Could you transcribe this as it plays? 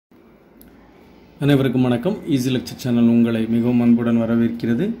அனைவருக்கும் வணக்கம். Easy lecture channel உங்களை மிகவும் அன்புடன்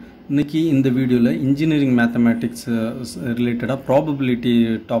வரவேற்கிறது. இன்னைக்கு இந்த வீடியோவில் இன்ஜினியரிங் மேத்தமேட்டிக்ஸ் ரிலேட்டடாக ப்ராபபிலிட்டி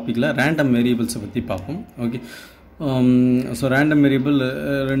டாப்பிக்கில் ரேண்டம் வேரியபிள்ஸை பற்றி பார்ப்போம். ஓகே, ஸோ ரேண்டம் வேரியபிள்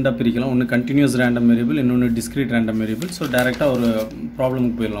ரெண்டாக பிரிக்கலாம். ஒன்று கண்டினியூஸ் ரேண்டம் வேரியபிள், இன்னொன்று டிஸ்க்ரீட் ரேண்டம் வேரியபிள். ஸோ டேரெக்டாக ஒரு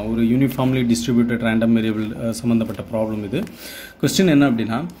ப்ராப்ளமுக்கு போயிடலாம். ஒரு யூனிஃபார்ம்லி டிஸ்ட்ரிபியூட்டட் ரேண்டம் வேரியபிள் சம்மந்தப்பட்ட ப்ராப்ளம் இது. கொஸ்டின் என்ன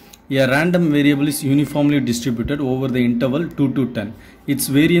அப்படின்னா, a random variable is uniformly distributed over the interval 2 to 10. Its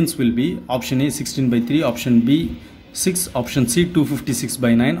variance will be option A 16/3, option B 6, option C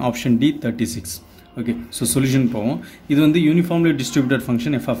 256/9, option D 36. Okay, so solution போவோம். இது வந்து uniformly distributed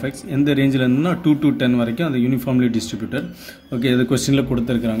function F of X. எந்த ரேஞ்சில் இருந்துன்னா 2 to 10 வரைக்கும் அது uniformly distributed. Okay, இது கொஸ்டினில்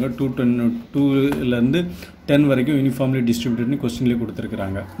கொடுத்துருக்குறாங்க. 2 10 வரைக்கும் யூனிஃபார்ம்லி டிஸ்ட்ரிபியூட்டட்னு கொஸ்டின்லேயே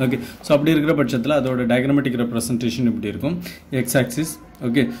கொடுத்துருக்குறாங்க. ஓகே, ஸோ அப்படி இருக்கிற பட்சத்தில் அதோட டயக்ராமேட்டிக் ரெப்ரசன்டேஷன் இப்படி இருக்கும். X axis,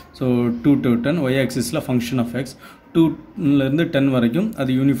 okay, so 2 to 10, Y ஆக்சிஸில் function of X 2லேருந்து 10 வரைக்கும்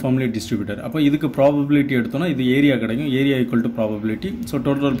அது யூனிஃபார்ம்லி டிஸ்ட்ரிபியூட்டட். அப்போ இதுக்கு ப்ராபபிலிட்டி எடுத்தோன்னா இது ஏரியா கிடைக்கும். Area equal to probability. So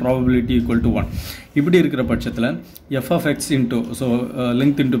total probability equal to 1. இப்படி இருக்கிற பட்சத்தில் F of X into, so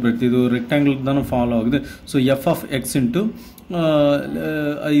length into breadth, இது ஒரு ரெக்டாங்கிள் தானே ஃபாலோ ஆகுது. So F of X into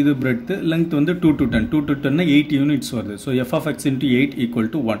இது பிரெட்த், லென்த் வந்து 2 to 10. 2 to 10 8 யூனிட்ஸ் வருது. So F of X into 8 equal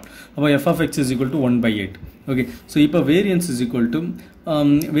to 1. அப்போ F of X is equal to 1/8. Okay, so இப்போ variance is equal to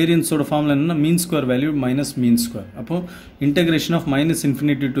வேரியன்ஸோட formula என்னன்னா mean square value minus mean square. அப்போ integration of minus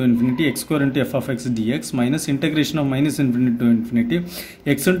infinity to infinity X square into F of X dx minus integration of minus infinity to infinity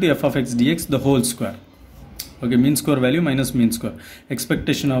X into F of X dx the whole square. Okay, mean square value minus mean square.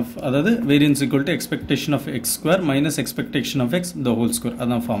 Expectation of, அதாவது variance equal to expectation of X square minus expectation of X the whole square.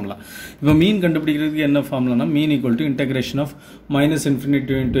 அதான் formula. இப்போ மீன் கண்டுபிடிக்கிறதுக்கு என்ன ஃபார்முலானா மீன் equal to integration of minus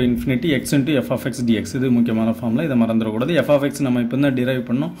infinity into infinity X into F of X dx. இது முக்கியமான formula, இதை மறந்துடக்கூடாது. F of X நம்ம இப்போ தான் டிரைவ்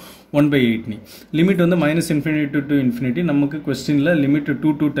பண்ணோம் 1/8. லிமிட் வந்து மைனஸ் இன்ஃபினிட்டி டு இன்ஃபினிட்டி. நமக்கு கொஸ்டினில் லிமிட்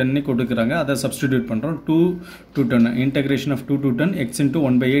 2 to 10 கொடுக்குறாங்க. அதை சப்ஸ்டிடியூட் பண்ணுறோம். 2 to 10 integration of 2 to 10 X into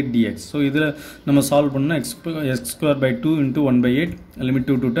 1/8 dx. So இதில் நம்ம சால்வ் பண்ணால் X square by 2 into 1/8, limit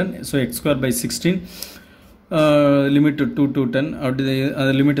 2 to 10, so x square by 16, limit 2 to 10, அப்படி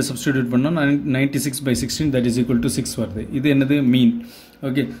அந்த லிமிட்டை சப்ஸ்டிடியூட் பண்ணால் 96/16, that is equal to 6 வருது. இது என்னது மீன்.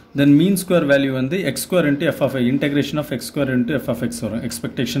 ஓகே, தென் மீன் ஸ்கொயர் வேல்யூ வந்து X square into F of I, integration of X square into F of X வரும்.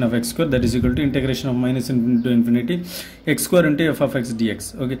 Expectation of X square that is equal to integration of minus into infinity X square into F of X dx.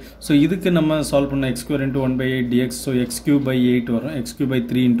 Okay, so இதுக்கு நம்ம solve பண்ண X square into 1/8 dx. So X cube by 8 வரும். X cube by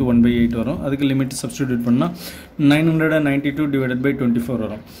 3 into 1/8 வரும். அதுக்கு limit substitute பண்ணால் 992 divided by 24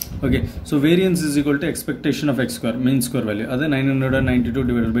 வரும். Okay, so variance is equal to expectation of X square mean square value, அது 992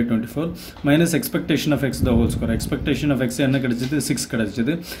 divided by 24 minus expectation of X the whole square. Expectation of X என்ன கிடைச்சது? 6 கிடைச்சது.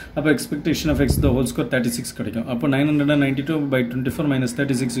 அப்போ expectation of x the whole square 36 கிடைக்கும். அப்போ 992/24 minus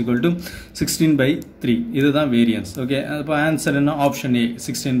 36 equal to 16/3. இதுதான் variance. Okay, அப்போ answer என்ன? ஆப்ஷன் ஏ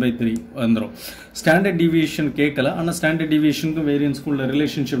 16/3 வந்துடும். ஸ்டாண்டர்ட் டிவியேஷன் கேட்கல, ஆனால் ஸ்டாண்டர்ட் டிவியேஷனுக்கும் வேரியன்ஸ்க்குள்ள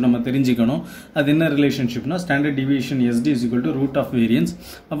ரிலேஷன்ஷிப் நம்ம தெரிஞ்சுக்கணும். அது என்ன ரிலேஷன்ஷிப்னா standard deviation SD is equal to root of variance.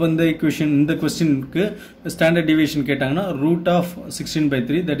 அப்போ இந்த ஈக்குவேஷன், இந்த கொஸ்டினுக்கு ஸ்டாண்டர்ட் டிவியேஷன் கேட்டாங்கன்னா root of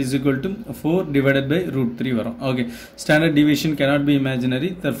 16/3 that is equal to 4 divided by √3 வரும். Okay, standard deviation cannot be imaginary,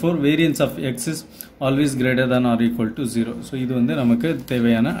 therefore variance of x is always greater than or equal to 0. So இது வந்து நமக்கு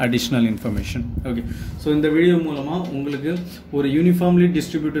தேவையான அடிஷ்னல் இன்ஃபர்மேஷன். ஓகே, ஸோ இந்த video மூலமாக உங்களுக்கு ஒரு uniformly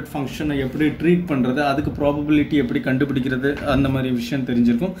distributed ஃபங்க்ஷனை எப்படி ட்ரீட் பண்ணுறது, அதுக்கு ப்ராபபிலிட்டி எப்படி கண்டுபிடிக்கிறது, அந்த மாதிரி விஷயம்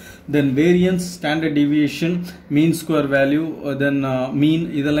தெரிஞ்சிருக்கும். தென் variance, standard deviation, mean square value, தென் மீன்,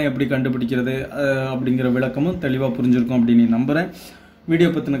 இதெல்லாம் எப்படி கண்டுபிடிக்கிறது அப்படிங்கிற விளக்கமும் தெளிவாக புரிஞ்சிருக்கும் அப்படின்னு நம்புகிறேன். வீடியோ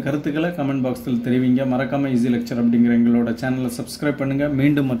பற்றின கருத்துக்களை கமெண்ட் பாக்ஸில் தெரிவிங்க. மறக்காமல் ஈஸி லெக்சர் அப்படிங்கிற எங்களோட சேனலை சப்ஸ்கிரைப் பண்ணுங்கள்.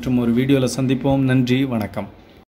 மீண்டும் மற்றும் ஒரு வீடியோவில் சந்திப்போம். நன்றி, வணக்கம்.